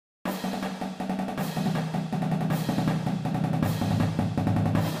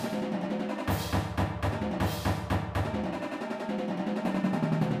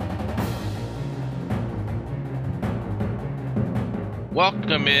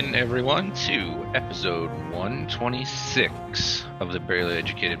Welcome in, everyone, to episode 126 of the Barely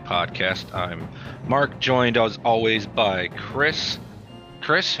Educated podcast. I'm Mark, joined as always by Chris.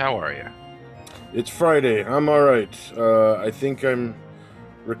 Chris, how are you? It's Friday. I'm all right. I think I'm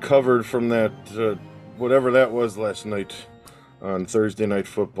recovered from that, whatever that was last night on Thursday Night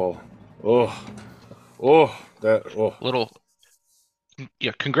Football. Little,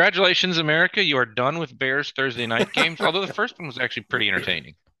 yeah, congratulations, America. You are done with Bears Thursday night games, although the first one was actually pretty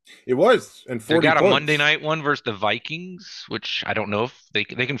entertaining. It was, and They 40 got a Monday points. night one versus the Vikings, which I don't know if they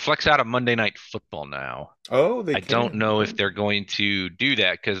can flex out a Monday night football now. Oh, they I don't can. know if they're going to do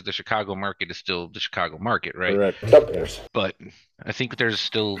that because the Chicago market is still the Chicago market, right? Correct. Yes. But I think there's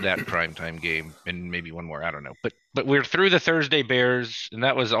still that primetime game and maybe one more. I don't know. But we're through the Thursday Bears, and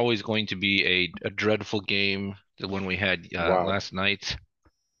that was always going to be a dreadful game, the one we had Wow. last night.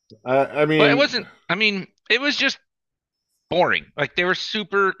 I But it mean, wasn't. I mean, it was just boring. Like they were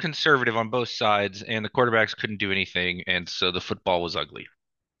super conservative on both sides, and the quarterbacks couldn't do anything, and so the football was ugly.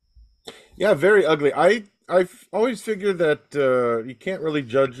 yeah, very ugly. I've always figured that you can't really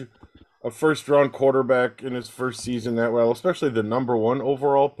judge a first round quarterback in his first season that well, especially the number one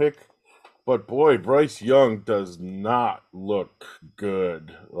overall pick. But boy, Bryce Young does not look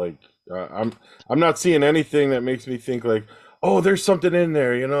good. Like I'm not seeing anything that makes me think like, oh, there's something in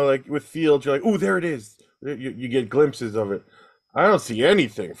there. You know, like with Fields, you're like, oh, there it is. You get glimpses of it. I don't see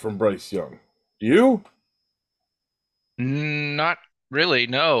anything from Bryce Young. Do you? Not really,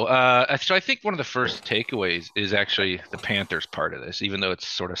 no. So I think one of the first takeaways is actually the Panthers part of this, even though it's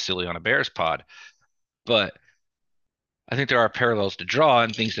sort of silly on a Bears pod. But I think there are parallels to draw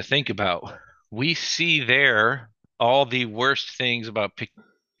and things to think about. We see there all the worst things about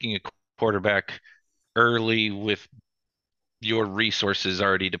picking a quarterback early with your resources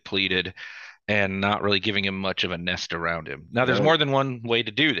already depleted and not really giving him much of a nest around him. Now, there's Right. more than one way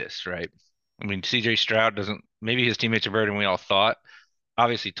to do this, right? I mean, CJ Stroud doesn't, maybe his teammates are better than we all thought.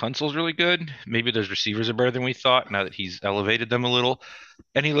 Obviously, Tunsil's really good. Maybe those receivers are better than we thought now that he's elevated them a little,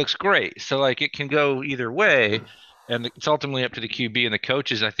 and he looks great. So, like, it can go either way, and it's ultimately up to the QB and the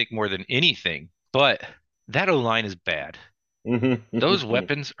coaches, I think, more than anything. But that O line is bad. Those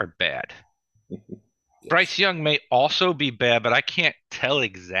weapons are bad. Bryce Yes. Young may also be bad, but I can't tell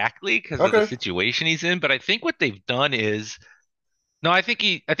exactly because of the Okay. situation he's in. But I think what they've done is no, I think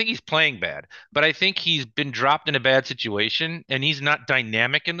he's playing bad, but I think he's been dropped in a bad situation and he's not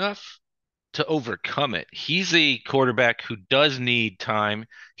dynamic enough to overcome it. He's a quarterback who does need time.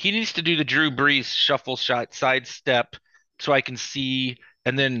 He needs to do the Drew Brees shuffle shot sidestep so I can see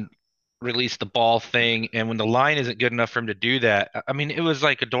and then release the ball thing. And when the line isn't good enough for him to do that, I mean, it was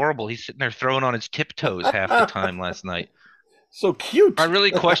like adorable. He's sitting there throwing on his tiptoes half the time last night. So I cute.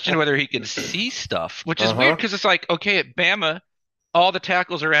 really questioned whether he could see stuff, which is weird Uh-huh. because it's like, okay, at Bama, all the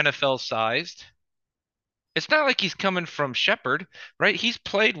tackles are NFL sized. It's not like he's coming from Shepherd, right? He's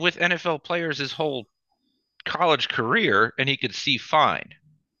played with NFL players his whole college career and he could see fine.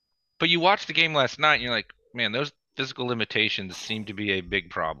 But you watch the game last night and you're like, man, those physical limitations seem to be a big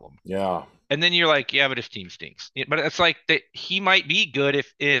problem. Yeah. And then you're like, yeah, but his team stinks. But it's like that he might be good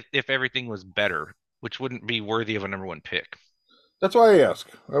if everything was better, which wouldn't be worthy of a number one pick. That's why I ask.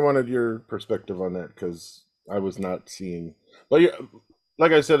 I wanted your perspective on that because I was not seeing. But yeah,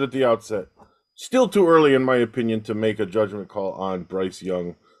 like I said at the outset, still too early, in my opinion, to make a judgment call on Bryce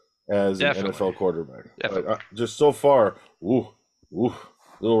Young as an Definitely. NFL quarterback. But Definitely. just so far, ooh, a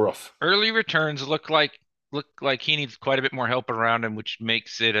little rough. Early returns look like he needs quite a bit more help around him, which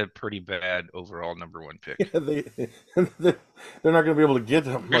makes it a pretty bad overall number one pick. Yeah, they're not going to be able to get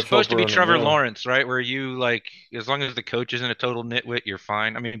You're much help supposed to be around him. Trevor Yeah, Lawrence, right? Where you like, as long as the coach isn't a total nitwit, you're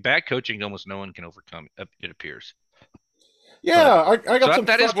fine. I mean, bad coaching almost no one can overcome, it appears. But yeah. I so got some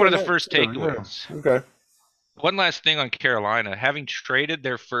that is thoughts one on of the that first too. takeaways. Yeah. Okay. One last thing on Carolina, having traded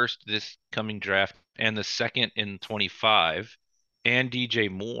their first this coming draft and the second in 25 and DJ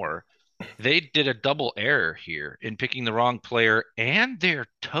Moore, they did a double error here in picking the wrong player and they're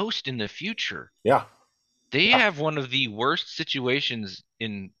toast in the future. Yeah. They Yeah. have one of the worst situations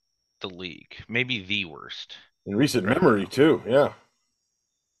in the league, maybe the worst In recent right memory now. too. Yeah.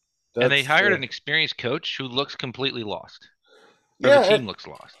 And they That's hired an experienced coach who looks completely lost, or the yeah. team looks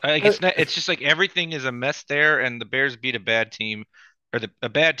lost. Like And, it's not. It's just like everything is a mess there, and the Bears beat a bad team, or a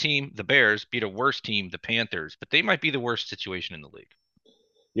bad team. The Bears beat a worse team, the Panthers, but they might be the worst situation in the league.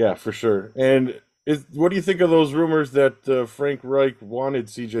 yeah, for sure. And what do you think of those rumors that Frank Reich wanted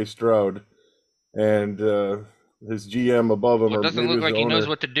C.J. Stroud and his GM above him, Well, it or doesn't maybe look his like he knows owner?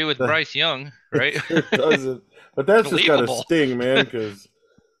 what to do with That Bryce Young, it right? sure doesn't. But that's just got to Believable. sting, man. Because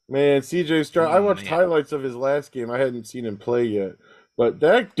man, C.J. Stroud. I Oh watched man. highlights of his last game. I hadn't seen him play yet. But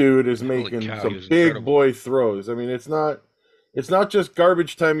that dude is Holy making cow, he some was big incredible. boy throws. I mean, it's not just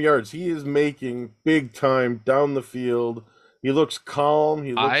garbage time yards. He is making big time down the field. He looks calm.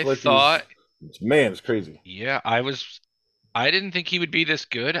 He looks I like he's thought, man, it's crazy. yeah, I didn't think he would be this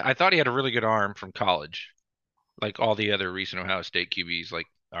good. I thought he had a really good arm from college, like all the other recent Ohio State QBs, like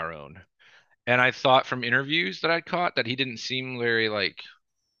our own. And I thought from interviews that I caught that he didn't seem very like,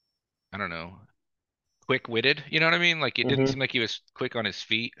 I don't know, quick-witted. You know what I mean? Like it didn't Hmm. seem like he was quick on his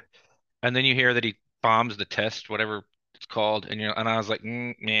feet. And then you hear that he bombs the test, whatever it's called, and I was like,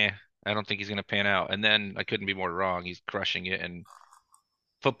 nah, I don't think he's gonna pan out. And then I couldn't be more wrong. He's crushing it, and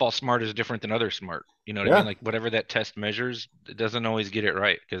football smart is different than other smart. You know what I mean? Yeah. Like whatever that test measures, it doesn't always get it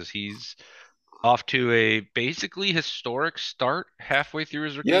right because he's off to a basically historic start halfway through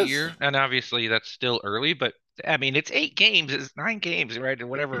his rookie Yes. year. And obviously that's still early, but I mean it's 8 games, it's 9 games, right? Or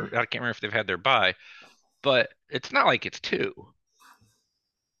whatever. I can't remember if they've had their bye, but it's not like it's two.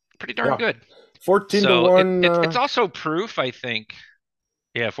 Pretty darn Yeah. good. 14 to So 1. it's also proof, I think.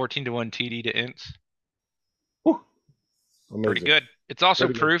 Yeah, 14 to 1 TD to ints. Whew, Pretty amazing. good. It's also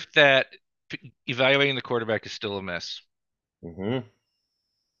Pretty good. proof that evaluating the quarterback is still a mess.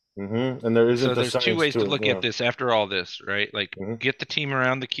 Hmm. And there So isn't a there's two science ways to to it. look at Yeah. this after all this, right? Like Hmm. get the team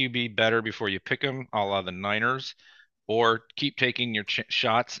around the QB better before you pick them, a la the Niners, or keep taking your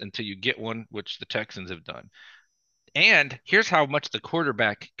shots until you get one, which the Texans have done. And here's how much the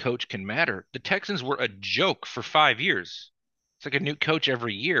quarterback coach can matter. The Texans were a joke for 5 years. It's like a new coach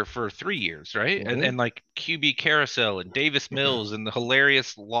every year for 3 years, right? And Hmm. and like QB carousel and Davis Mills and the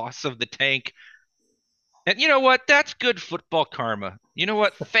hilarious loss of the tank. And you know what? That's good football karma. You know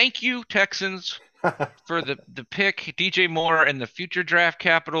what? Thank you, Texans, for the pick, DJ Moore, and the future draft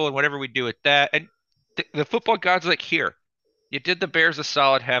capital and whatever we do with that. And the football gods like here. You did the Bears a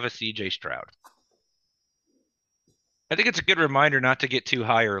solid. Have a CJ Stroud. I think it's a good reminder not to get too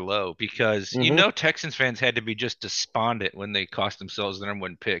high or low because Hmm. Texans fans had to be just despondent when they cost themselves the number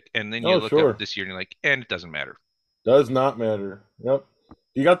one pick, and then you Oh, look up sure. this year and you're like, and it doesn't matter. Does not matter. Yep.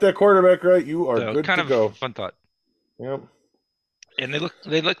 You got that quarterback right, you are So good kind to of go. fun thought. Yep. And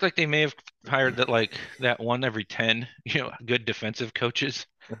they look like they may have hired that like that one every 10, good defensive coaches.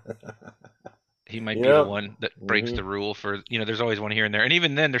 He might be the Yep. one that breaks Hmm. the rule for, there's always one here and there. And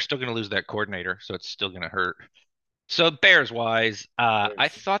even then they're still going to lose that coordinator, so it's still going to hurt. So Bears wise, I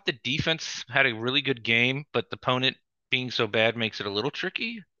Thanks. thought the defense had a really good game, but the opponent being so bad makes it a little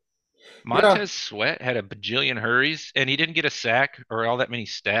tricky. Yeah. Montez Sweat had a bajillion hurries, and he didn't get a sack or all that many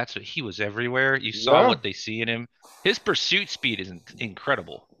stats, but he was everywhere. You saw Yeah. what they see in him. His pursuit speed is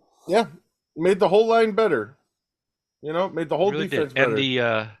incredible. Yeah. Made the whole line better. Made the It whole really did. defense And better.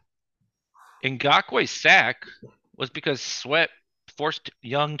 the Ngakwe sack was because Sweat forced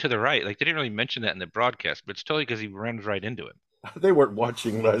Young to the right. Like they didn't really mention that in the broadcast, but it's totally because he ran right into him. They weren't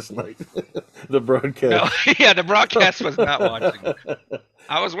watching last night. The No, broadcast. yeah, the broadcast was not watching.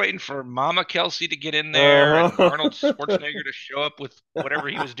 I was waiting for Mama Kelsey to get in there and Arnold Uh-huh. Schwarzenegger to show up with whatever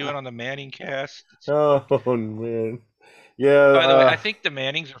he was doing on the Manning cast. Oh man. Yeah, By the way, I think the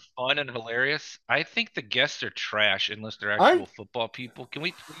Mannings are fun and hilarious. I think the guests are trash unless they're I actual football people. Can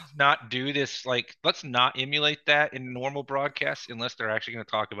we please not do this? Like, let's not emulate that in normal broadcasts unless they're actually going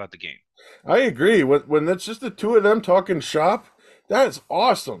to talk about the game. I agree. When it's just the two of them talking shop, that's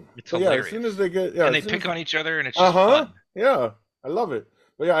awesome. It's But yeah, as soon as hilarious. they get And as they soon pick as on each other and it's just uh-huh. fun. Yeah. I love it.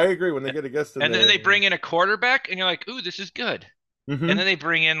 But yeah, I agree when they get a guest in And then there. they bring in a quarterback and you're like, ooh, this is good. And Mm-hmm. then they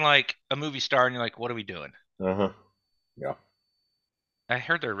bring in like a movie star and you're like, what are we doing? Uh-huh. Yeah. I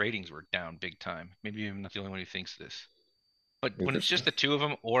heard their ratings were down big time. Maybe I'm not the only one who thinks this. But when it's Interesting. just the two of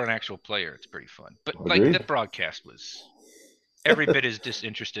them or an actual player, it's pretty fun. But like the Agreed. broadcast was every bit as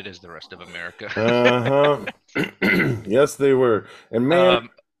disinterested as the rest of America. Uh-huh. Yes, they were. And man, um,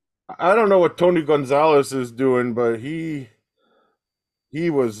 I don't know what Tony Gonzalez is doing, but he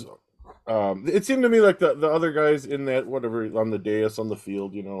was it seemed to me like the other guys in that whatever on the dais on the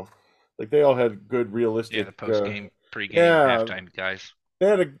field, like they all had good yeah, realistic the post game, pre game, yeah, halftime guys. they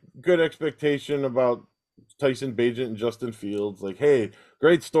had a good expectation about Tyson Bagent and Justin Fields. Like, hey,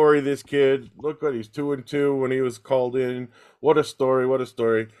 great story, this kid. Look what he's 2-2 when he was called in. What a story! What a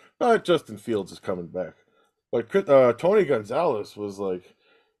story! But Justin Fields is coming back. But Tony Gonzalez was like,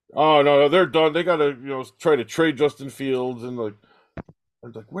 oh no, they're done. They gotta try to trade Justin Fields and like. I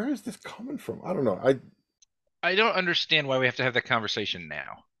was like, where is this coming from? I don't know. I don't understand why we have to have that conversation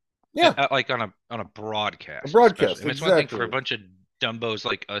now. Yeah, Like on a a broadcast, especially. broadcast I mean, it's one thing for a exactly. bunch of dumbos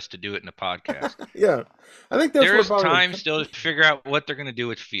like us to do it in a podcast. Yeah, I think that's There what is bothered time him. still to figure out what they're going to do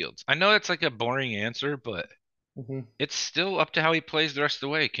with Fields. I know that's like a boring answer, but Mhm. it's still up to how he plays the rest of the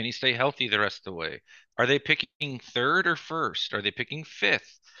way. Can he stay healthy the rest of the way? Are they picking third or first? Are they picking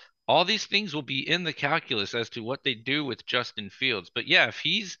fifth? All these things will be in the calculus as to what they do with Justin Fields. But yeah, if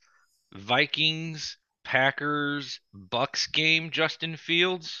he's Vikings, Packers, Bucks game, Justin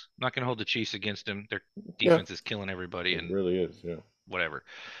Fields, I'm not going to hold the Chiefs against him. Their Yeah, defense is killing everybody it and really is. Yeah. whatever.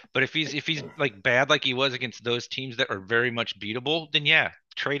 But if he's like bad like he was against those teams that are very much beatable, then yeah,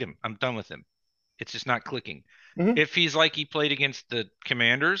 trade him. I'm done with him. It's just not clicking. Hmm. If he's like he played against the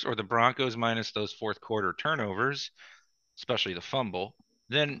Commanders or the Broncos minus those fourth quarter turnovers, especially the fumble,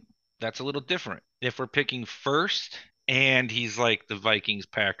 then that's a little different. If we're picking first and he's like the Vikings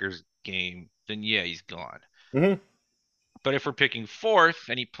Packers game, then yeah, he's gone. Hmm. But if we're picking fourth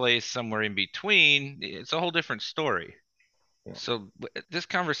and he plays somewhere in between, it's a whole different story. Yeah. So this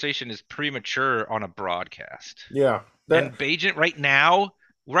conversation is premature on a broadcast. Yeah. That And Bagent right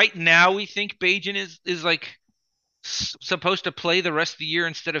now we think Bagent is like supposed to play the rest of the year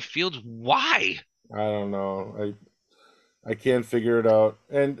instead of Fields. Why? I don't know. I can't figure it out,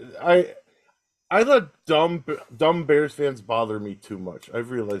 and I let dumb Bears fans bother me too much.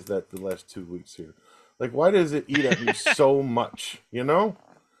 I've realized that the last 2 weeks here. Like, why does it eat at me so much? You know?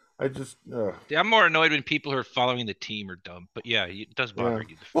 I just Yeah, I'm more annoyed when people who are following the team are dumb. But yeah, it does yeah. bother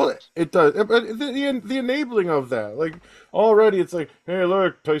you, the Well, fans. it does. But the enabling of that, like already, it's like, hey,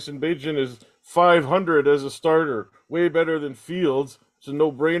 look, Tyson Bagent is 500 as a starter, way better than Fields. It's a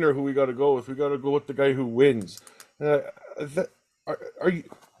no-brainer who we got to go with. We got to go with the guy who wins. That,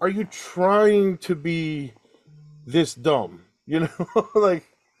 are you trying to be this dumb? You know, like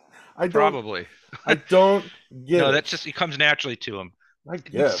I don't Probably. I don't get No, it. that's just it comes naturally to them. I So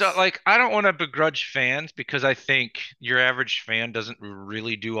guess. like I don't want to begrudge fans because I think your average fan doesn't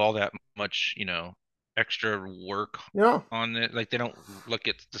really do all that much, extra work Yeah. on it. Like they don't look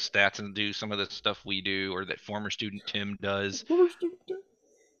at the stats and do some of the stuff we do or that former student Tim does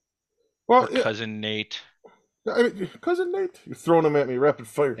Well, or yeah, cousin Nate. I mean, cousin Nate, you're throwing them at me rapid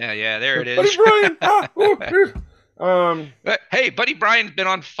fire. Yeah, yeah, there it Buddy is. Brian. But hey, Buddy Brian's been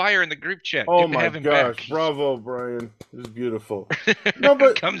on fire in the group chat. Oh Good to my have him back. gosh, He's bravo, Brian. This is beautiful. No,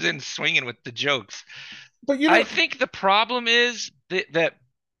 but comes in swinging with the jokes. but you I know, think the problem is that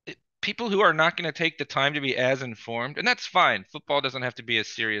people who are not going to take the time to be as informed, and that's fine. Football doesn't have to be as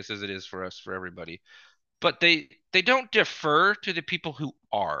serious as it is for us, for everybody. But they don't defer to the people who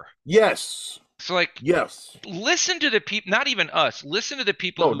are. yes, So like yes. listen to the people, not even us, listen to the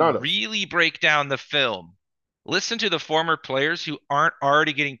people No, who not us. really break down the film. Listen to the former players who aren't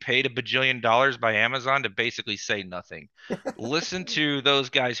already getting paid $1 billion by Amazon to basically say nothing. Listen to those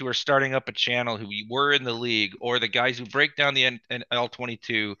guys who are starting up a channel who were in the league, or the guys who break down the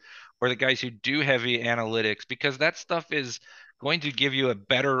L22, or the guys who do heavy analytics, because that stuff is going to give you a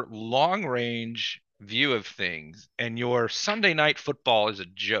better long range view of things. And your Sunday night football is a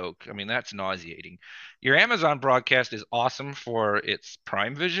joke. I mean, that's nauseating. Your Amazon broadcast is awesome for its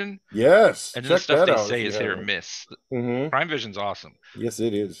Prime Vision, Yes, and then the check stuff that they out if say you is hit or haven't. miss. Mm-hmm. Prime Vision's awesome. Yes,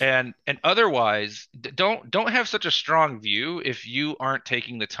 it is. And otherwise, don't have such a strong view if you aren't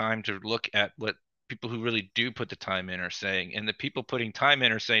taking the time to look at what people who really do put the time in are saying. And the people putting time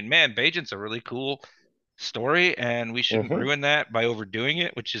in are saying, "Man, Bagent's a really cool story, and we shouldn't Mm-hmm. ruin that by overdoing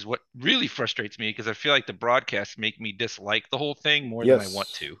it," which is what really frustrates me because I feel like the broadcasts make me dislike the whole thing more than I want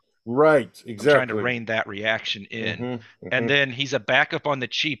Yes. to. Right. I'm trying to Exactly. rein that reaction in. Mm-hmm. And Mm-hmm. then he's a backup on the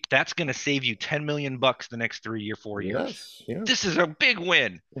cheap. That's going to save you 10 million bucks the next 3 or 4 years. Yes. Yeah. This is a big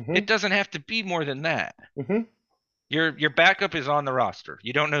win. Mm-hmm. It doesn't have to be more than that. Mm-hmm. Your backup is on the roster.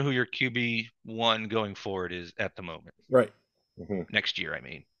 You don't know who your QB1 going forward is at the moment. Right. Mm-hmm. Next year, I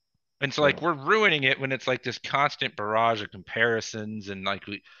mean. And so Yeah. like we're ruining it when it's like this constant barrage of comparisons and like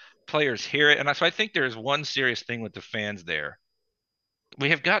players hear it. And so I think there's one serious thing with the fans there. We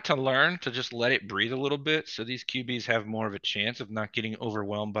have got to learn to just let it breathe a little bit so these QBs have more of a chance of not getting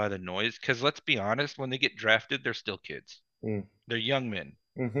overwhelmed by the noise. Because let's be honest, when they get drafted, they're still kids. They're young men.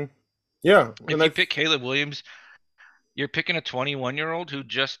 Mm-hmm. Yeah. And If you pick Caleb Williams, you're picking a 21-year-old who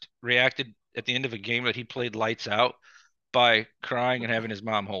just reacted at the end of a game that he played lights out by crying and having his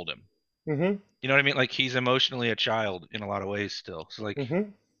mom hold him. Mm-hmm. You know what I mean? Like he's emotionally a child in a lot of ways still. So like,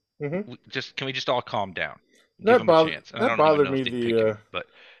 Mm-hmm. Mm-hmm. just can we just all calm down, give him a chance? And I That don't even bothered know if me. they'd pick him, The but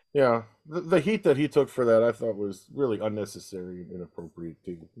yeah, the heat that he took for that I thought was really unnecessary and inappropriate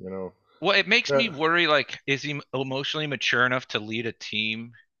too. You know. well, it makes me Uh, worry. Like, is he emotionally mature enough to lead a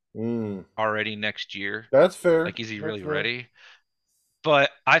team mm, already next year? that's fair. Like, is he That's really fair. ready?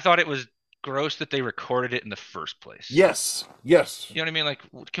 But I thought it was gross that they recorded it in the first place. Yes. Yes. You know what I mean? Like,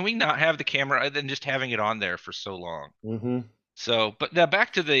 can we not have the camera and then just having it on there for so long? Mm-hmm. So, but now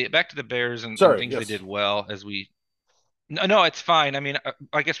back to the Bears and Sorry. things they Yes. did well as we No, no, it's fine. I mean,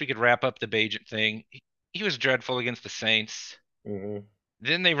 I guess we could wrap up the Bagent thing. He was dreadful against the Saints. Hmm.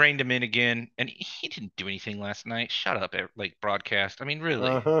 Then they reined him in again, and he didn't do anything last night. Shut up, like broadcast. I mean, really.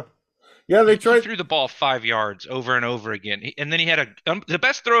 Uh-huh. Yeah, they He tried. threw the ball 5 yards over and over again. And then he had the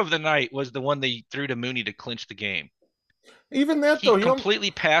best throw of the night was the one they threw to Mooney to clinch the game. Even that He though,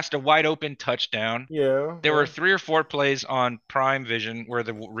 completely passed a wide open touchdown. yeah, There were yeah. 3 or 4 plays on Prime Vision where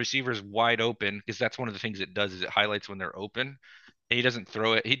the receiver's wide open because that's one of the things it does is it highlights when they're open. He doesn't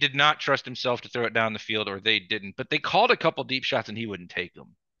throw it. He did not trust himself to throw it down the field, or they didn't. But they called a couple deep shots and he wouldn't take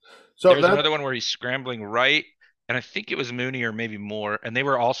them. So There's that another one where he's scrambling right, and I think it was Mooney or maybe more, and they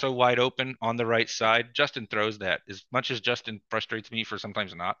were also wide open on the right side. Justin throws that. As much as Justin frustrates me for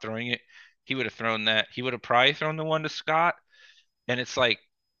sometimes not throwing it, he would have thrown that. He would have probably thrown the one to Scott. And it's like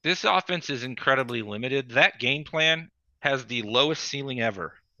this offense is incredibly limited. That game plan has the lowest ceiling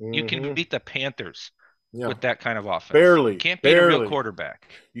ever. You can hmm beat the Panthers yeah, with that kind of offense. You barely, can't beat a real barely. quarterback,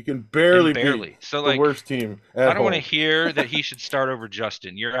 You can and barely beat barely. So the like worst team I at don't want to home. hear that he should start over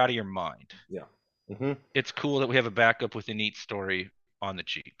Justin. You're out of your mind. Yeah. Hmm. It's cool that we have a backup with a neat story on the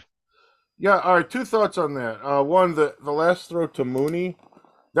cheap. Yeah. All right. Two thoughts on that. One, the last throw to Mooney,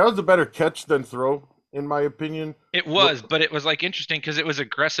 that was a better catch than throw, in my opinion. It was, but it was like interesting because it was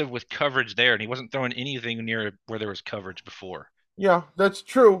aggressive with coverage there, and he wasn't throwing anything near where there was coverage before. Yeah, that's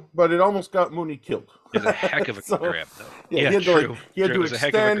true, but it almost got Mooney killed. It was a heck of a So, grab, though. yeah, Yeah, true. he had True. It to was a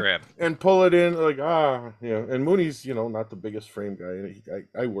heck of a extend grab. and pull it in yeah. And Mooney's not the biggest frame guy.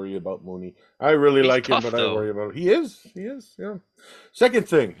 I worry about Mooney. I really He's like him, tough, but I though. worry about he is. Yeah. Second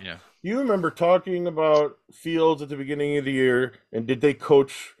thing, Yeah. you remember talking about Fields at the beginning of the year, and did they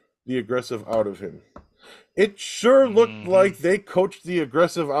coach the aggressive out of him? It sure looked Hmm. like they coached the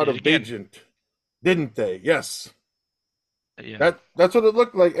aggressive They out did of again. Bagent, didn't they? Yes. Yeah. That's what it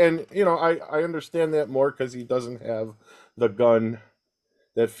looked like, and I understand that more because he doesn't have the gun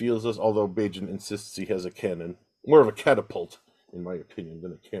that Fields does. Although Bajan insists he has a cannon, more of a catapult, in my opinion,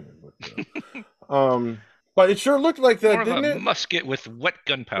 than a cannon. But it sure looked like More that, of a didn't it? musket with wet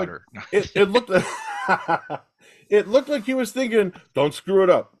Like gunpowder. it looked it looked like he was thinking, "Don't screw it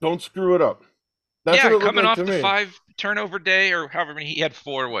up, don't screw it up." That's what Yeah, it looked coming like off to the me. 5 turnover day or however many he had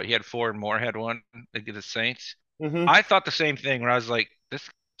four. What he had four and more had one against the Saints. Hmm. I thought the same thing where I was like, this.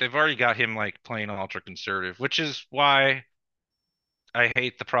 They've already got him like playing ultra conservative, which is why I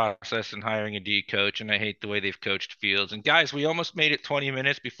hate the process in hiring a D coach, and I hate the way they've coached Fields. And guys, we almost made it 20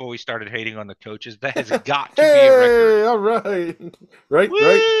 minutes before we started hating on the coaches. That has got to be a record. Hey, all right, right.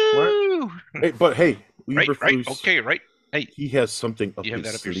 Woo! Hey, but hey, Right, right, Uberflus, okay, right. Hey, he has something up you have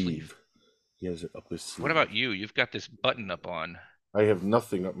his that up your sleeve. sleeve. He has it up his What about sleeve. you? You've got this button up on. I have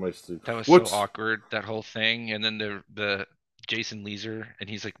nothing up my sleeve. That was so What's awkward, that whole thing. And then the Jason Leeser, and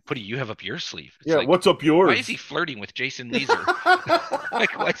he's like, "What do you have up your sleeve?" It's yeah? like, What's up why is he yours? flirting with Jason Leeser?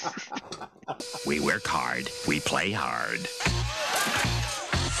 Like, what's We work hard. We play hard.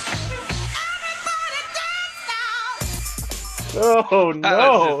 Oh I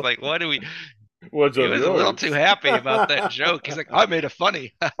was just no! like, what do we? What's He up was a little too yours? happy about that joke. He's like, I made it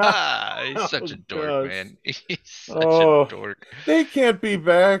funny. He's such Oh a dork, gosh! man. He's such a Oh, dork. they can't be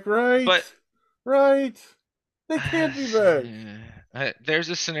back, right? But Right? They can't be back. there's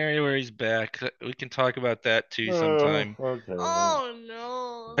a scenario where he's back. We can talk about that too Oh, sometime. okay. Oh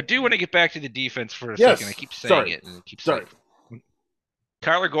no. I do want to get back to the defense for a second. I Yes. keep saying Sorry. it and I keep saying Sorry. it.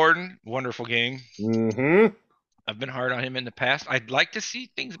 Kyler Gordon, wonderful game. Mm-hmm. I've been hard on him in the past. I'd like to see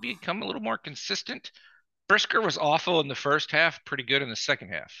things become a little more consistent. Brisker was awful in the first half, pretty good in the second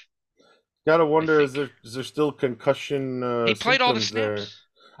half, Gotta I wonder, think. is there still concussion He played all the symptoms there? snaps.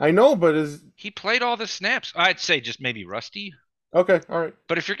 I know, but is He played all the snaps. I'd say just maybe rusty. okay. All right.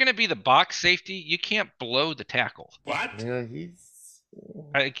 But if you're going to be the box safety, you can't blow the tackle. What? Yeah, he's.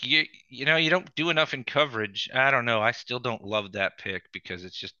 Like you don't do enough in coverage. I don't know. I still don't love that pick because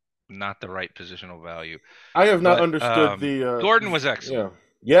it's just not the right positional value. I have not But understood the. Gordon was excellent.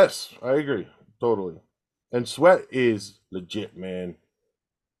 Yeah. Yes, I agree totally. And Sweat is legit, man.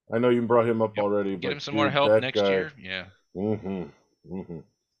 I know you brought him up Yep. already, Get him but some more dude, help that next guy. year. Yeah. Mm-hmm. Mm-hmm.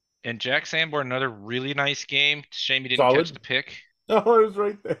 And Jack Sanborn, another really nice game. Shame he didn't catch Solid. the pick. Oh, I was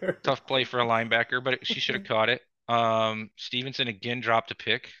right there. Tough play for a linebacker, but she should have caught it. Stevenson again dropped a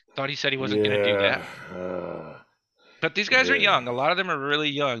pick. Thought he said he wasn't going to do Yeah. that. But these guys are Yeah. young. A lot of them are really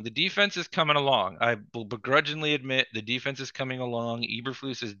young. The defense is coming along. I will begrudgingly admit the defense is coming along.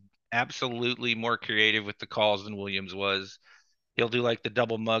 Eberflus is absolutely more creative with the calls than Williams was. He'll do like the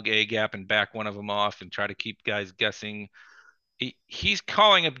double mug A gap and back one of them off and try to keep guys guessing. He's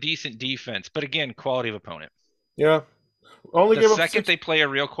calling a decent defense, but again, quality of opponent. Yeah. Only The gave up second six. they play a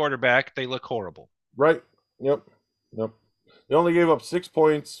real quarterback, they look horrible. Right. Yep. Yep. They only gave up 6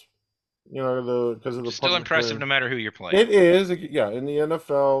 points. Because of Which the is still punt impressive return. no matter who you're playing. It is, yeah. In the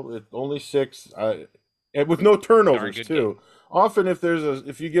NFL, it only six, and with no Darn turnovers good game. too. Often,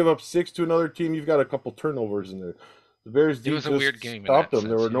 if you give up six to another team, you've got a couple turnovers in there. The Bears It D was a weird just game in stopped that them.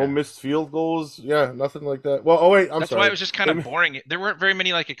 There sense, were no yeah. missed field goals. Yeah, nothing like that. Well, oh wait, I'm That's why it sorry. was just kind of They, boring. There weren't very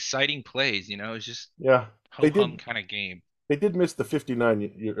many like exciting plays, It was just yeah, ho they hum did. kind of game. They did miss the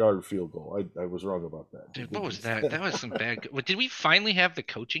 59-yard field goal. I was wrong about that. They Dude, what did was miss that? that. That was some bad. Did we finally have the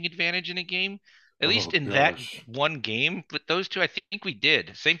coaching advantage in a game? At least Oh in that gosh, one game with those two, I think we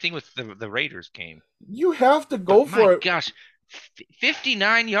did. Same thing with the Raiders game. you have to But go my for it. gosh,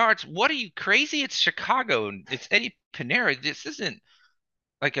 59 yards. What are you crazy? It's Chicago and it's Eddie Panera. This isn't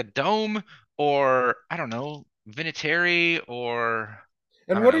like a dome or I don't know, Vinatieri or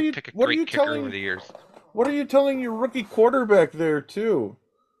I And don't know, pick a great kicker over the years. what are you telling your rookie quarterback there too?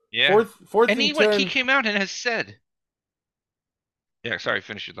 Yeah. Fourth And and he 10. came out and has said, yeah, sorry,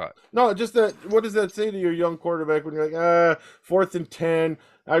 finish your thought. No, just that. What does that say to your young quarterback when you're like, fourth and 10?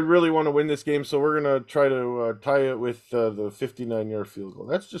 I really want to win this game, so we're gonna try to tie it with the 59-yard field goal.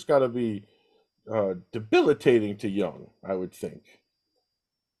 That's just got to be debilitating to Young, I would think.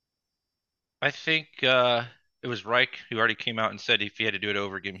 I think it was Reich who already came out and said if he had to do it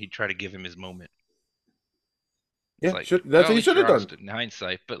over again, he'd try to give him his moment. It's Yeah, like, that's well, what at he least should you're have done. honest in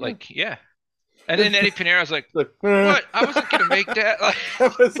hindsight. But Yeah. like, yeah. And then Eddie Pinero was like, Like, "What? I wasn't gonna make that."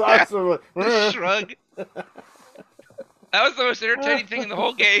 that was Like, awesome. Like, the shrug. That was the most entertaining thing in the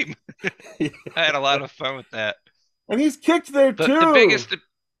whole game. I had a lot of fun with that. and he's kicked there But the too. biggest,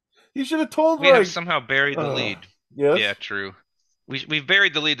 You should have told we have Reich. somehow buried the lead. Yeah, Yes, true. We've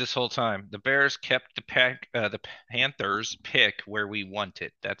buried the lead this whole time. The Bears kept the Panthers pick where we want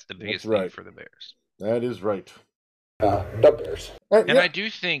it. That's the that's biggest thing right. for the Bears. That is right. The Bears. And Yeah, I do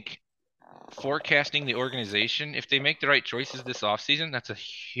think forecasting the organization, if they make the right choices this offseason, that's a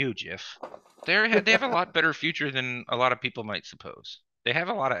huge if. They have a lot better future than a lot of people might suppose. They have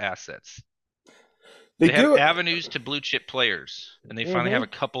a lot of assets. they They have do. avenues to blue chip players, and they finally have Mm-hmm. a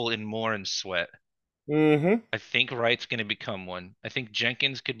couple in Moore and Sweat. Mm-hmm. I think Wright's going to become one. I think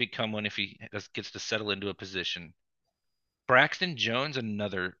Jenkins could become one if he gets to settle into a position. Braxton Jones,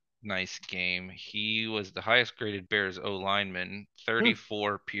 another nice game. He was the highest graded Bears O lineman, Hmm.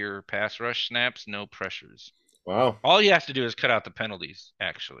 34 pure pass rush snaps, no pressures. Wow. All he has to do is cut out the penalties,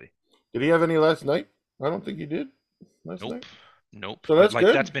 actually. Did he have any last night? I don't think he did last night. Nope. Nope. So But that's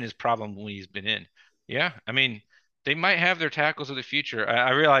like that's good. been his problem when he's been in. Yeah, I mean, they might have their tackles of the future.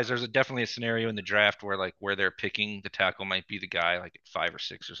 I realize there's definitely a scenario in the draft where like where they're picking the tackle might be the guy like at 5 or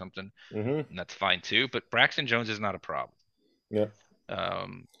 6 or something, Mm-hmm. and that's fine too. But Braxton Jones is not a problem. Yeah.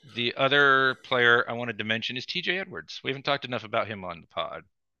 The other player I wanted to mention is TJ Edwards. We haven't talked enough about him on the pod.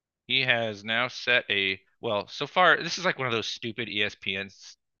 He has now set well, so far, this is like one of those stupid ESPN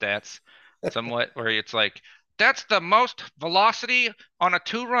stats, somewhat, where it's like, that's the most velocity on a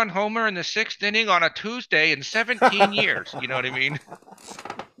 2-run homer in the sixth inning on a Tuesday in 17 years. You know what I mean?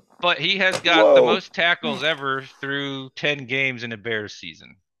 But he has got the Whoa. most tackles ever through 10 games in a Bears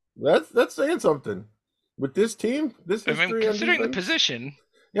season. That's saying something. With this team, this I mean, history on considering the defense. position,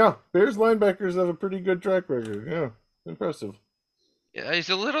 Yeah, Bears linebackers have a pretty good track record. Yeah, impressive. yeah, he's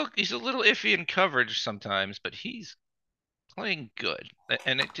a little iffy in coverage sometimes, but he's playing good.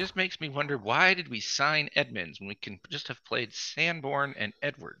 And it just makes me wonder why did we sign Edmonds when we can just have played Sanborn and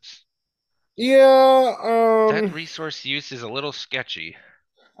Edwards? Yeah, That resource use is a little sketchy.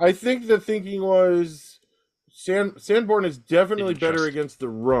 I think the thinking was Sanborn is They definitely didn't better trust, against the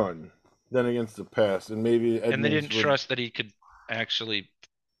run than against the pass, and maybe and they Edmonds didn't would. trust that he could actually,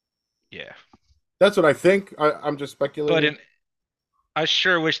 yeah. That's what I think. I'm just But speculating. I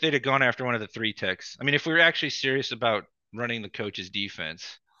sure wish they'd have gone after one of the three techs. I mean, if we were actually serious about running the coach's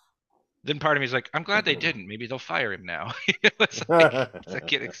defense, then part of me is like, I'm glad they didn't. Maybe they'll fire him now. It's like as it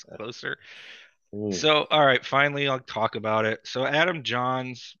gets closer. Mm, So, all right, finally, I'll talk about it. So, Adam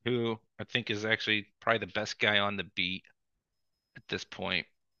Johns, who I think is actually probably the best guy on the beat at this point,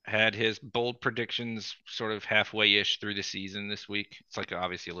 had his bold predictions sort of halfway-ish through the season this week. It's like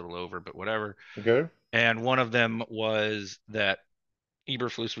obviously a little over, but whatever. okay. And one of them was that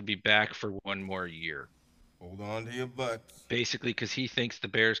Eberflus would be back for one more year, Hold on to your butts. basically because he thinks the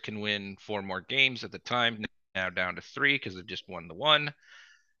Bears can win 4 more games at the time, now down to 3 because they've just won the one.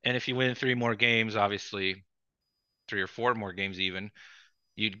 And if you win 3 more games, obviously 3 or 4 more games even,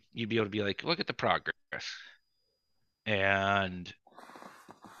 you'd be able to be like, look at the progress. And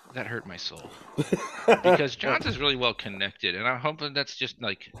that hurt my soul because Johns is really well connected, and I'm hoping that's just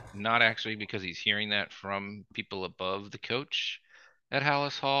like not actually because he's hearing that from people above the coach at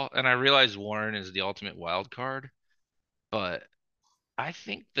Hallis Hall. And I realize Warren is the ultimate wild card, But I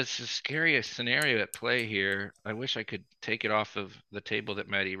think this is scariest scenario at play here. I wish I could take it off of the table that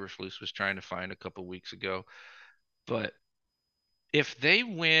Matt Eberflus was trying to find a couple weeks ago. But if they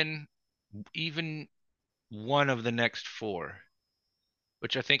win even one of the next four,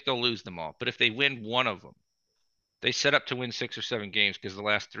 which I think they'll lose them all, but if they win one of them, they set up to win 6 or 7 games because the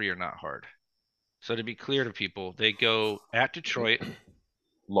last three are not hard. So to be clear to people, they go at Detroit,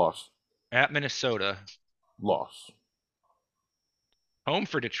 Loss. at Minnesota, Loss. home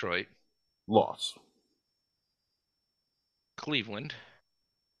for Detroit, Loss. Cleveland.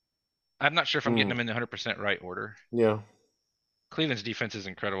 I'm not sure if I'm getting them in the 100% right order. Yeah. Cleveland's defense is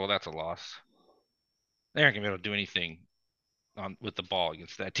incredible. That's a loss. They aren't going to be able to do anything with the ball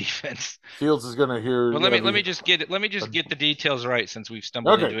against that defense. Fields is going to hear. Well, let me just get the details right since we've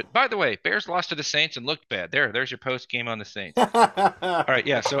stumbled into it. By the way, Bears lost to the Saints and looked bad. There's your post game on the Saints. All right,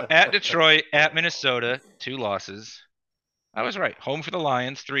 yeah. So at Detroit, at Minnesota, 2 losses. I was right. Home for the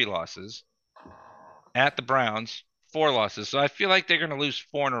Lions, 3 losses. At the Browns, 4 losses. So I feel like they're going to lose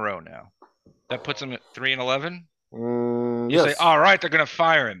 4 in a row now. That puts them at 3-11. You Yes. say, all right, they're going to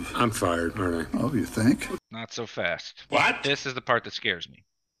fire him. I'm fired, aren't I? Oh, you think? Not so fast. What? This is the part that scares me.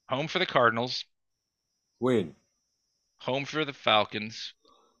 Home for the Cardinals. Win. Home for the Falcons.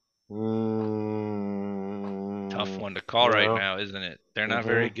 Tough one to call right now, isn't it? They're not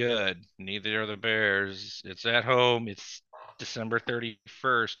very good. Neither are the Bears. It's at home. It's December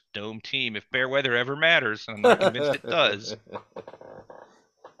 31st. Dome team. If Bear weather ever matters, I'm not convinced it does.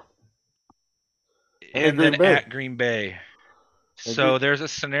 And then at Green Bay. So there's a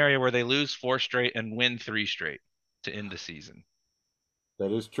scenario where they lose 4 straight and win 3 straight to end the season.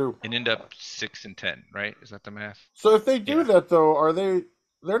 That is true. And end up 6-10, right? Is that the math? So if they do that, though, are they?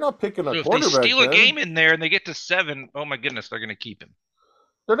 They're not picking a quarterback. If they steal a game in there and they get to 7, oh my goodness, they're going to keep him.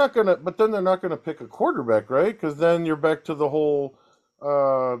 They're not going to, but then they're not going to pick a quarterback, right? Because then you're back to the whole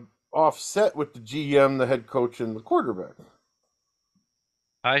offset with the GM, the head coach, and the quarterback.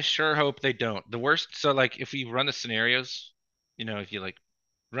 I sure hope they don't. The worst, so like if we run the scenarios, if you like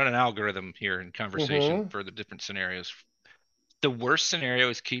run an algorithm here in conversation for the different scenarios, the worst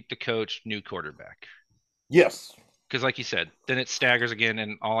scenario is keep the coach, new quarterback. Yes. Because like you said, then it staggers again,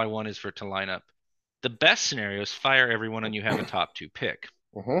 and all I want is for it to line up. The best scenario is fire everyone and you have a top 2 pick.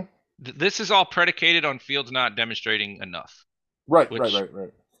 This is all predicated on Fields not demonstrating enough. Right.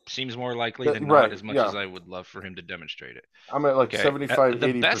 Seems more likely than not, as much as I would love for him to demonstrate it. I'm at like 75, 80%.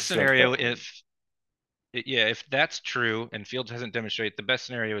 The best scenario, if that's true and Fields hasn't demonstrated, the best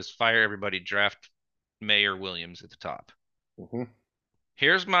scenario is fire everybody, draft May or Williams at the top.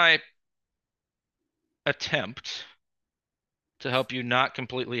 Here's my attempt to help you not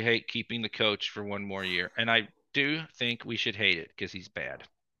completely hate keeping the coach for one more year. And I do think we should hate it because he's bad.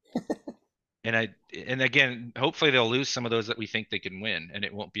 And again, hopefully they'll lose some of those that we think they can win, and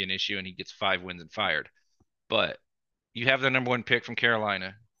it won't be an issue, and he gets 5 wins and fired. But you have the number 1 pick from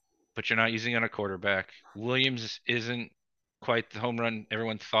Carolina, but you're not using on a quarterback. Williams isn't quite the home run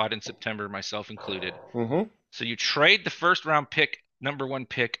everyone thought in September, myself included. So you trade the first round pick, number 1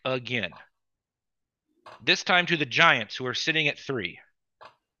 pick again. This time to the Giants, who are sitting at 3.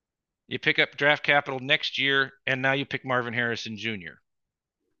 You pick up draft capital next year, and now you pick Marvin Harrison Jr.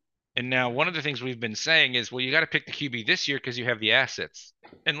 And now one of the things we've been saying is, well, you got to pick the QB this year because you have the assets.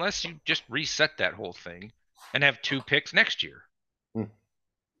 Unless you just reset that whole thing and have 2 picks next year. And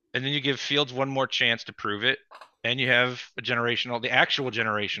then you give Fields one more chance to prove it. And you have the actual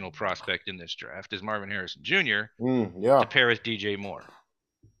generational prospect in this draft is Marvin Harrison Jr. To pair with DJ Moore.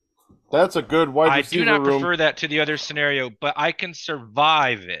 That's a good wide receiver room. I do not prefer that to the other scenario, but I can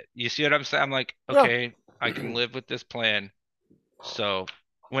survive it. You see what I'm saying? I'm like, okay, I can live with this plan. So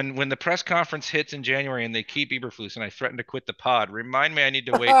when the press conference hits in January and they keep Eberflus and I threaten to quit the pod, remind me I need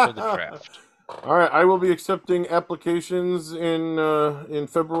to wait till the draft. All right, I will be accepting applications in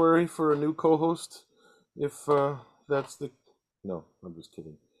February for a new co-host. If that's the... No, I'm just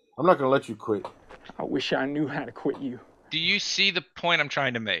kidding. I'm not going to let you quit. I wish I knew how to quit you. Do you see the point I'm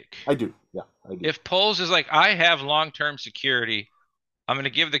trying to make? I do. Yeah, I do. If Poles is like, I have long-term security, I'm going to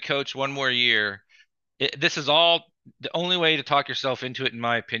give the coach 1 more year. This is all... The only way to talk yourself into it, in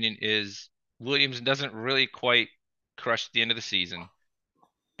my opinion, is Williams doesn't really quite crush the end of the season.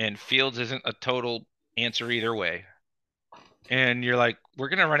 And Fields isn't a total answer either way. And you're like, we're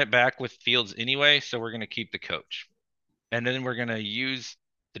going to run it back with Fields anyway, so we're going to keep the coach. And then we're going to use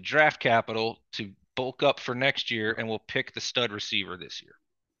the draft capital to bulk up for next year, and we'll pick the stud receiver this year.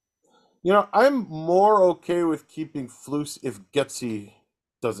 I'm more okay with keeping Flus if Getsy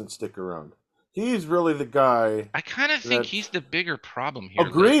doesn't stick around. He's really the guy I kind of think that. he's the bigger problem here.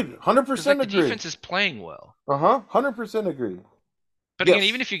 Agreed. Because like 100% the agree. defense is playing well. 100% agree. But again,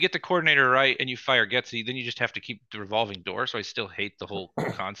 even Yes. if you get the coordinator right and you fire Getsy, then you just have to keep the revolving door. So I still hate the whole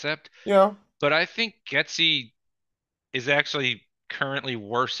concept. Yeah. But I think Getsy is actually currently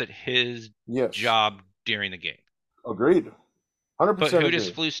worse at his Yes. job during the game. Agreed. But 100% who does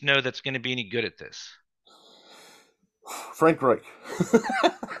agree. Flus know that's going to be any good at this? Frank Reich.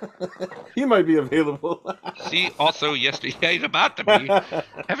 He might be available. See, also yesterday, yeah, he's about to be.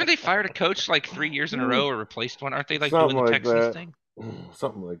 Haven't they fired a coach like 3 years in a row or replaced one? Aren't they like doing Something the like Texans that. thing?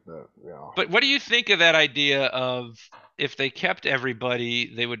 Something like that. Yeah. But what do you think of that idea of if they kept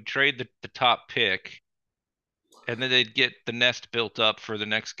everybody, they would trade the top pick and then they'd get the nest built up for the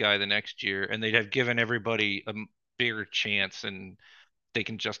next guy the next year and they'd have given everybody a bigger chance and they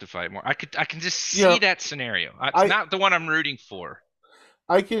can justify it more. I can just Yeah. see that scenario. It's I not the one I'm rooting for.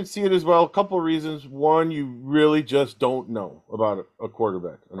 I can see it as well. A couple of reasons. One, you really just don't know about a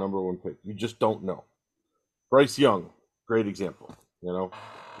quarterback, a number one pick. You just don't know. Bryce Young, great example. You know,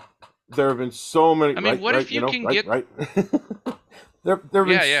 there have been so many. I mean, what if you can get right. there have been.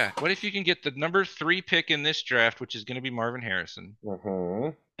 yeah. What if you can get the number 3 pick in this draft, which is going to be Marvin Harrison,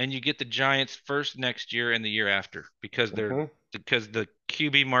 and you get the Giants first next year and the year after because because the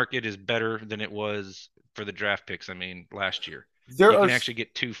QB market is better than it was for the draft picks. I mean, last year There you are can actually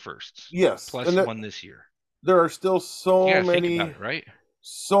get 2 firsts yes, plus and that, one this year. there are still You got to think about it, right?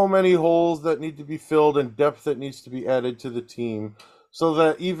 so many holes that need to be filled and depth that needs to be added to the team, so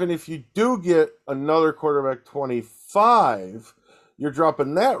that even if you do get another quarterback 25, you're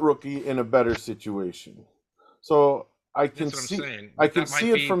dropping that rookie in a better situation. So I can That's what I'm see saying. I But can that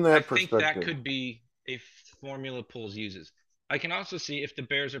see might it from be. I that think that perspective. could be a formula Pools uses. I can also see if the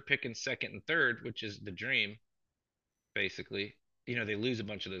Bears are picking second and third, which is the dream, basically. You know, they lose a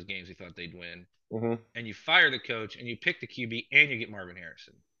bunch of those games they thought they'd win, hmm and you fire the coach and you pick the QB and you get Marvin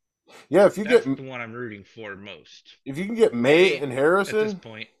Harrison. Yeah, That's the one I'm rooting for most. if you can get May May and at this Harrison,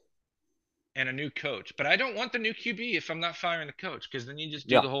 point and a new coach. But I don't want the new QB if I'm not firing the coach because then you just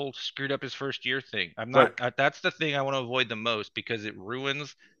do yeah, the whole screwed up his first year thing. I'm right, not. That's the thing I want to avoid the most because it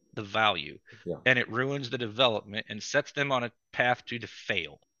ruins the value yeah. and it ruins the development and sets them on a path to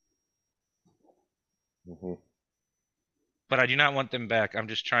fail. hmm But I do not want them back. I'm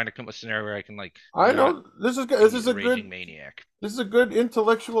just trying to come up with a scenario where I can like I not know this is good. be a raging maniac. This is a good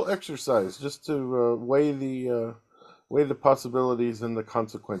intellectual exercise just to weigh the possibilities and the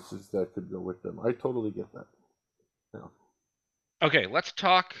consequences that could go with them. I totally get that. Yeah. Okay, let's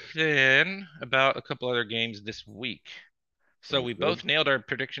talk then about a couple other games this week. So Sounds we good. both nailed our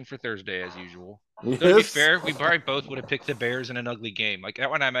prediction for Thursday as usual. Yes. Though to be fair, we probably both would have picked the Bears in an ugly game. Like that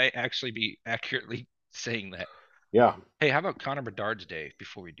one, I might actually be accurately saying that. Yeah. Hey, how about Connor Bedard's day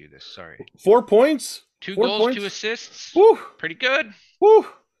before we do this? Sorry. 4 points. 2 4 goals, 2 points. assists. Woo. Pretty good. Woo.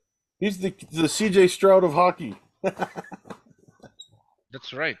 He's the CJ Stroud of hockey.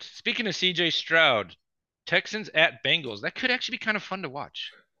 That's right. Speaking of CJ Stroud, Texans at Bengals. That could actually be kind of fun to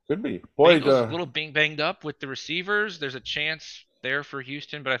watch. Could be. Boy, Bengals a little banged up with the receivers. There's a chance there for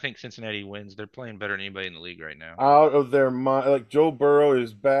Houston, but I think Cincinnati wins. They're playing better than anybody in the league right now. out of their mind. Like Joe Burrow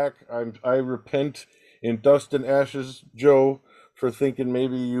is back. I repent in dust and ashes, Joe, for thinking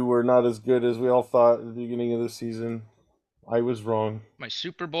maybe you were not as good as we all thought at the beginning of the season. I was wrong. My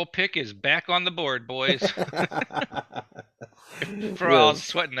Super Bowl pick is back on the board, boys. For all I was Yes.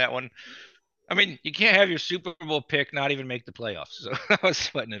 sweating that one. I mean, you can't have your Super Bowl pick not even make the playoffs. So I was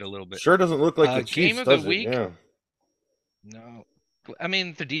sweating it a little bit. Sure doesn't look like the Game Chiefs, of the does it? week. Yeah. No. I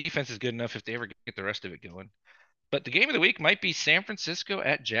mean, the defense is good enough if they ever get the rest of it going. But the game of the week might be San Francisco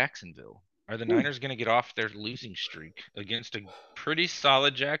at Jacksonville. Are the Niners going to get off their losing streak against a pretty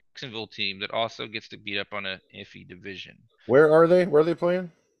solid Jacksonville team that also gets to beat up on a iffy division? Where are they? Where are they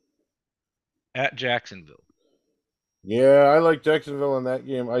playing? At Jacksonville. Yeah, I like Jacksonville in that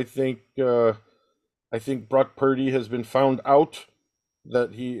game. I think Brock Purdy has been found out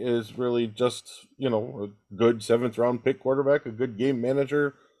that he is really just, a good 7th round pick quarterback, a good game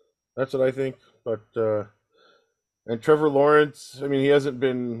manager. That's what I think. But and Trevor Lawrence, I mean, he hasn't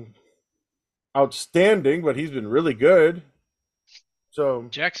been outstanding, but he's been really good. So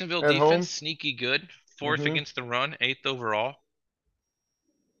Jacksonville at defense, home, sneaky good. 4th hmm against the run, 8th overall.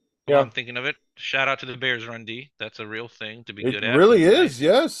 yeah, I'm thinking of it. Shout out to the Bears run D. That's a real thing to be it good at. really That's is.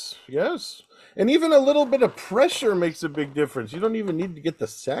 nice. Yes. And even a little bit of pressure makes a big difference. You don't even need to get the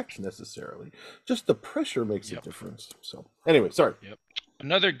sacks necessarily. Just the pressure makes a Yep. difference. So anyway, sorry. Yep.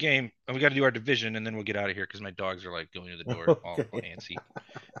 Another game, and we got to do our division, and then we'll get out of here because my dogs are like going to the door all Okay. antsy.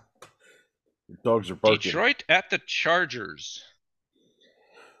 Dogs are barking. Detroit at the Chargers.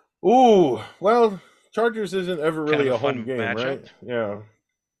 Ooh, well, Chargers isn't ever Kind really of a a home fun game, matchup. right? Yeah.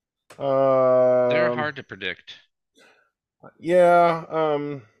 They're Um, hard to predict. yeah.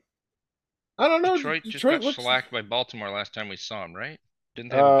 I don't know. Detroit just Detroit got looks shellacked by Baltimore last time we saw them, right?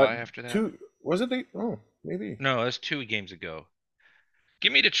 Didn't they have a uh bye after that? two was it the oh maybe. No, that's 2 games ago.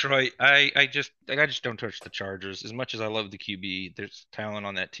 Give me Detroit. I just don't touch the Chargers. As much as I love the QB, there's talent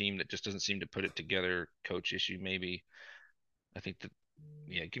on that team that just doesn't seem to put it together. Coach issue, maybe. I think that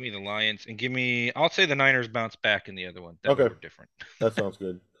yeah, give me the Lions and give me I'll say the Niners bounce back in the other one. That way Okay, we're different. that sounds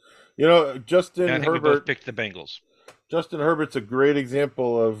good. You know, And I think we both picked the Bengals. Justin Herbert's a great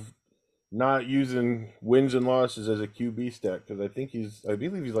example of not using wins and losses as a QB stat because I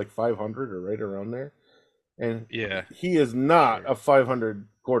believe he's like 500 or right around there, and Yeah, he is for not sure. a 500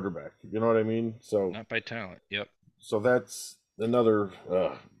 quarterback. You know what I mean? So Not by talent. Yep. that's another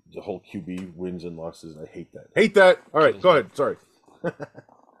the whole QB wins and losses. I hate that. Hate that. All right, Kills go me. ahead. Sorry.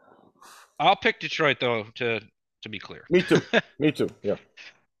 I'll pick Detroit though to be clear. Me too. Me too. Yeah.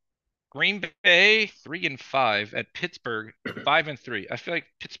 Green Bay 3-5 at Pittsburgh 5-3. I feel like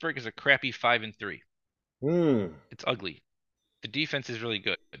Pittsburgh is a crappy 5-3. Hmm. It's ugly. The defense is really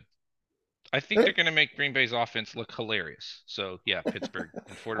good. I think Hey, they're going to make Green Bay's offense look hilarious. So yeah, Pittsburgh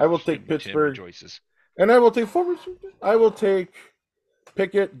and I will take Tim Pittsburgh, rejoices. and I will take forward. I will take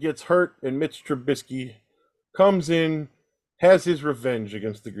Pickett gets hurt, and Mitch Trubisky comes in, has his revenge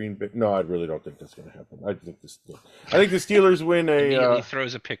against the Green Bay. No, I really don't think that's going to happen. I think the Steelers win Immediately a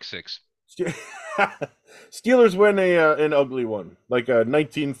throws a pick six. Steelers win a an ugly one, like a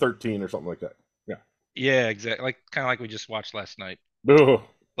 1913 or something like that. Yeah. Yeah, exactly. Like kind of like we just watched last night. Ugh.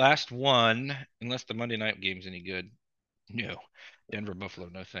 Last one, unless the Monday night game's any good. No. Denver Buffalo,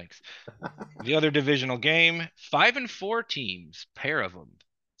 no thanks. The other divisional game, 5-4 teams, pair of them.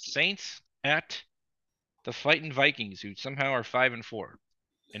 Saints at the fighting Vikings, who somehow are 5-4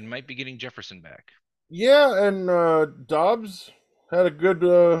 and might be getting Jefferson back. Yeah, and Dobbs had a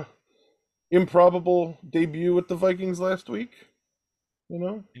good improbable debut with the Vikings last week. You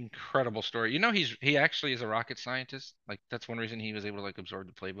know, Incredible story. You know, he actually is a rocket scientist. Like that's one reason he was able to like absorb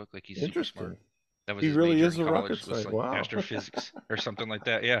the playbook. Like he's super smart. interesting. That was He his really major is in a rocket college was scientist. like Wow. astrophysics or something like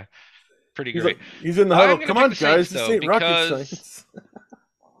that. Yeah, pretty He's like great. he's in the huddle. I'm gonna Come pick on, the Saints guys, this though ain't rocket because science.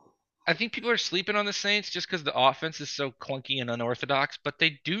 I think people are sleeping on the Saints just because the offense is so clunky and unorthodox, but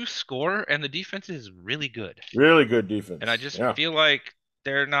they do score and the defense is really good. Really good And I defense. just Yeah. feel like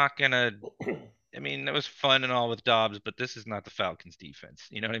they're not gonna. I mean, it was fun and all with Dobbs, but this is not the Falcons' defense.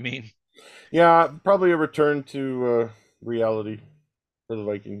 You know what I mean? Yeah, probably a return to reality for the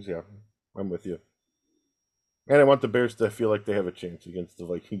Vikings. Yeah, I'm with you. And I want the Bears to feel like they have a chance against the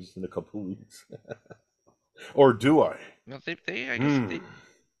Vikings in a couple of weeks. Or do I? Well, I guess Hmm.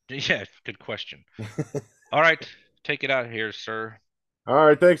 yeah, good question. All right, take it out here, sir. All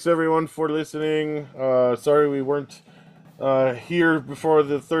right, thanks everyone for listening. Sorry we weren't here before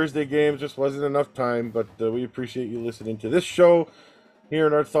the Thursday games. Just wasn't enough time, but we appreciate you listening to this show,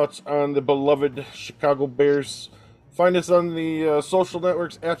 hearing our thoughts on the beloved Chicago Bears. Find us on the social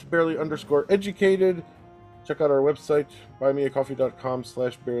networks at barely_educated. Check out our website,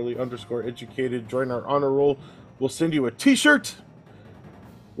 buymeacoffee.com/barely_educated. Join our honor roll. We'll send you a t-shirt.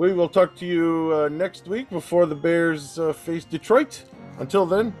 We will talk to you next week before the Bears face Detroit. Until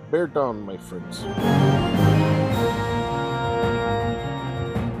then, bear down, my friends.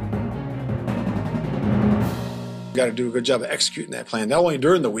 Got to do a good job of executing that plan, not only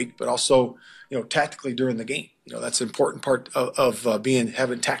during the week, but also, tactically during the game. That's an important part of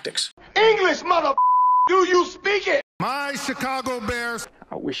having tactics. English, mother. Do you speak it? My Chicago Bears.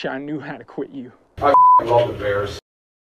 I wish I knew how to quit you. I love the Bears.